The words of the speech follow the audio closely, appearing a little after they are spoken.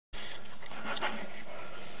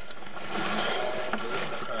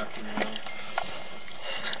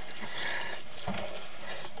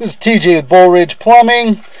This is TJ with Bull Ridge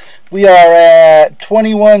Plumbing. We are at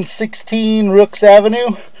 2116 Rooks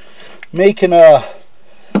Avenue, doing a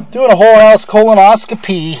whole house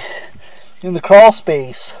colonoscopy in the crawl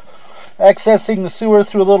space, accessing the sewer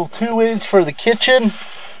through a little 2-inch for the kitchen.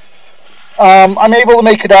 I'm able to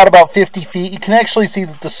make it out about 50 feet. You can actually see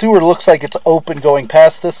that the sewer looks like it's open going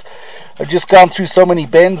past this. I've just gone through so many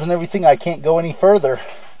bends and everything, I can't go any further.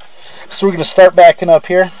 So we're going to start backing up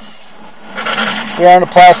here. We're on a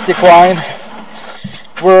plastic line.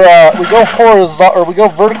 We go horizontal, or we go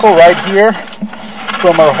vertical right here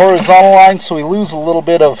from our horizontal line, so we lose a little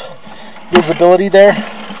bit of visibility there.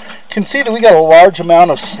 You can see that we got a large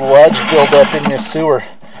amount of sludge buildup in this sewer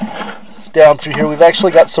down through here. We've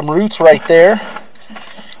actually got some roots right there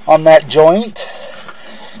on that joint,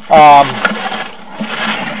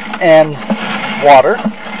 and water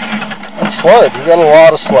and sludge. We've got a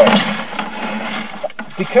lot of sludge.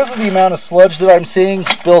 Because of the amount of sludge that I'm seeing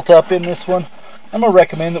built up in this one, I'm going to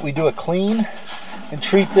recommend that we do a clean and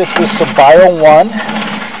treat this with some Bio 1.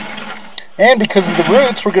 And because of the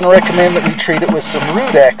roots, we're going to recommend that we treat it with some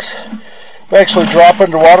Root X. We actually drop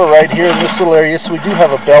underwater right here in this little area, so we do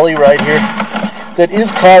have a belly right here that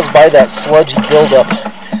is caused by that sludgy buildup.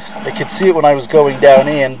 I could see it when I was going down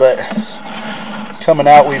in, but coming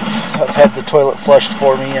out, I've had the toilet flushed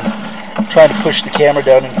for me, and I'm trying to push the camera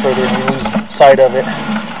down in further, and we lose sight of it.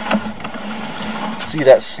 See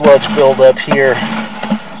that sludge buildup here.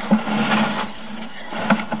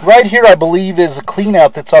 Right here, I believe, is a clean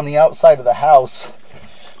out that's on the outside of the house,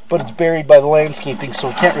 but it's buried by the landscaping, so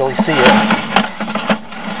we can't really see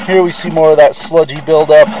it. Here we see more of that sludgy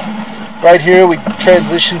buildup. Right here, we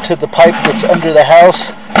transition to the pipe that's under the house,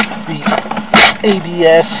 the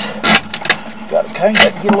ABS. Got to kind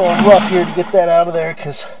of get a little rough here to get that out of there,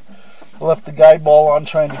 because I left the guide ball on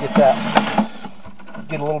trying to get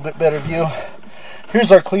a little bit better view. Here's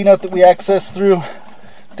our clean out that we access through.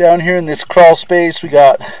 Down here in this crawl space, we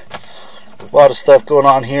got a lot of stuff going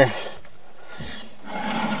on here.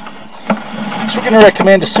 So we're going to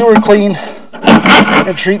recommend a sewer clean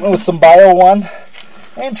and treatment with some Bio 1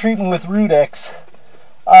 and treatment with Root X.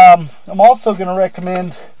 I'm also going to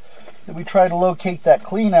recommend that we try to locate that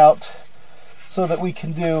clean out so that we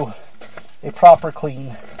can do a proper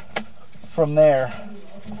clean from there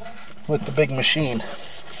with the big machine.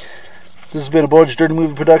 This has been a Bull Ridge Dirty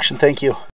Movie production. Thank you.